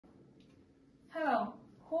Hello,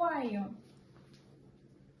 who are you?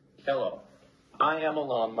 Hello, I am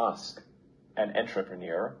Elon Musk, an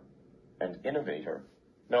entrepreneur and innovator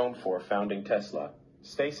known for founding Tesla,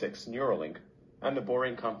 SpaceX, Neuralink, and The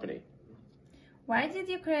Boring Company. Why did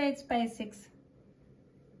you create SpaceX?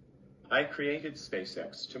 I created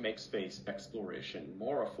SpaceX to make space exploration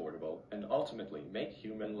more affordable and ultimately make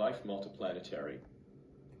human life multiplanetary.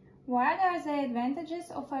 What are the advantages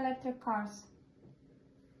of electric cars?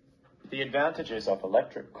 The advantages of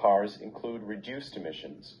electric cars include reduced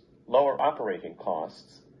emissions, lower operating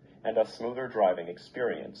costs, and a smoother driving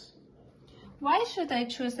experience. Why should I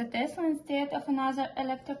choose a Tesla instead of another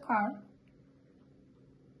electric car?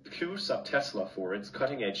 Choose a Tesla for its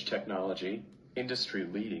cutting-edge technology,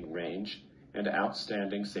 industry-leading range, and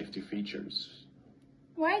outstanding safety features.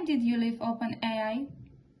 Why did you leave OpenAI?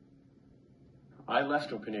 I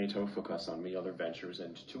left OpenAI to focus on my other ventures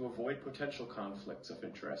and to avoid potential conflicts of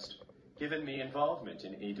interest, given me involvement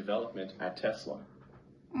in a development at Tesla.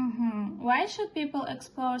 Why should people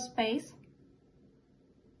explore space?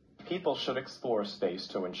 People should explore space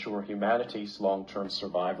to ensure humanity's long-term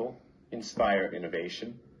survival, inspire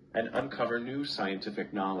innovation, and uncover new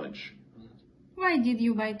scientific knowledge. Why did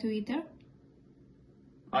you buy Twitter?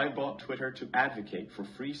 I bought Twitter to advocate for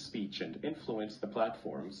free speech and influence the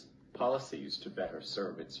platform's policies to better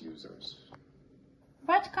serve its users.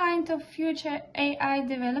 What kind of future AI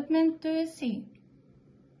development do you see?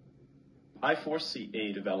 I foresee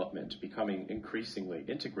AI development becoming increasingly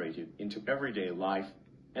integrated into everyday life,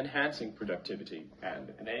 enhancing productivity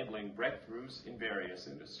and enabling breakthroughs in various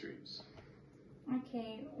industries.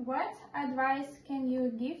 Okay, what advice can you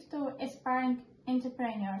give to aspiring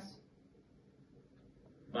entrepreneurs?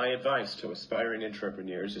 My advice to aspiring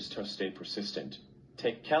entrepreneurs is to stay persistent,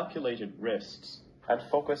 take calculated risks, and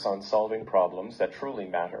focus on solving problems that truly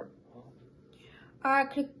matter. Are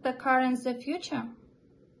cryptocurrencies the future?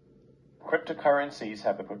 Cryptocurrencies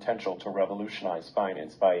have the potential to revolutionize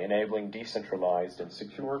finance by enabling decentralized and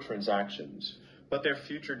secure transactions, but their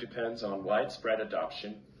future depends on widespread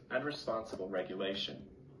adoption and responsible regulation.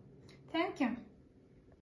 Thank you.